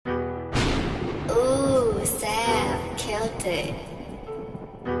killed it.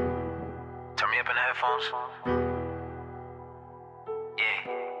 Turn me up in the headphones. Yeah.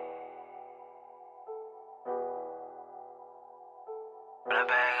 Run it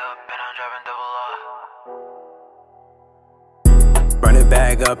back up and I'm dropping double R. Run it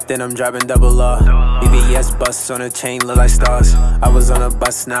back up, then I'm dropping double R. BBS busts on a chain, look like stars. I was on a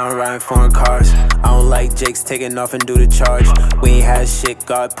bus, now I'm riding foreign cars. I don't like Jake's taking off and do the charge. We ain't had shit,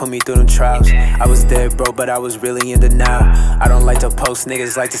 God put me through them trials. I was dead broke, but I was really in denial. I don't like to post,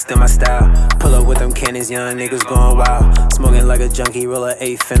 niggas like to steal my style. Pull up with them cannons, young niggas going wild. Smoking like a junkie, roll a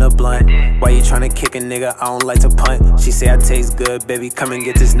eighth in a blunt. Why you tryna kick a nigga? I don't like to punt. She say I taste good, baby, come and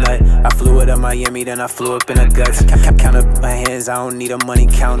get this nut. I flew it up Miami, then I flew up in her guts. Count up my hands, I don't need a money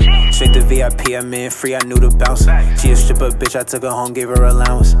counter. Straight to VIP, I'm in free, I knew the bouncer. She a stripper, bitch, I took her home, gave her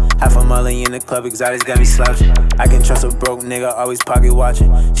allowance. Half a molly in the club, exotics got me slouching. I can trust a broke nigga, always pocket watching.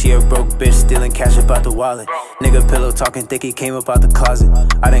 She a broke bitch, stealing cash up out the wallet. Nigga pillow talking thick, he came up out the closet.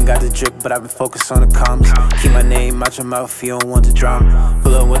 I done got the drip, but I been focused on the commas. Keep my name out your mouth, you don't want the drama.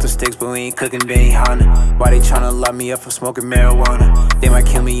 Pull up with the sticks, but we ain't cooking, they ain't Honda. Why they tryna lock me up for smoking marijuana? They might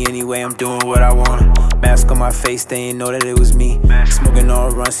kill me anyway, I'm doing what I wanna. Mask on my face, they ain't know that it was me. Smoking all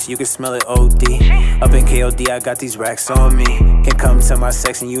runs, you can smell it OD. Up in KOD, I got these racks on me. Can't come to my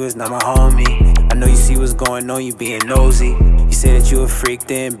section, you is not my homie. I know you see what's going on, you being nosy. You say that you a freak,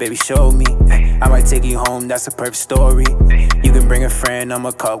 then baby show me. I might take you home, that's a perfect story. You can bring a friend,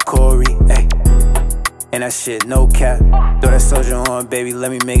 I'ma call Corey. And that shit, no cap. Throw that soldier on, baby, let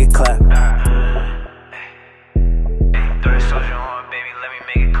me make it clap. Throw that soldier on.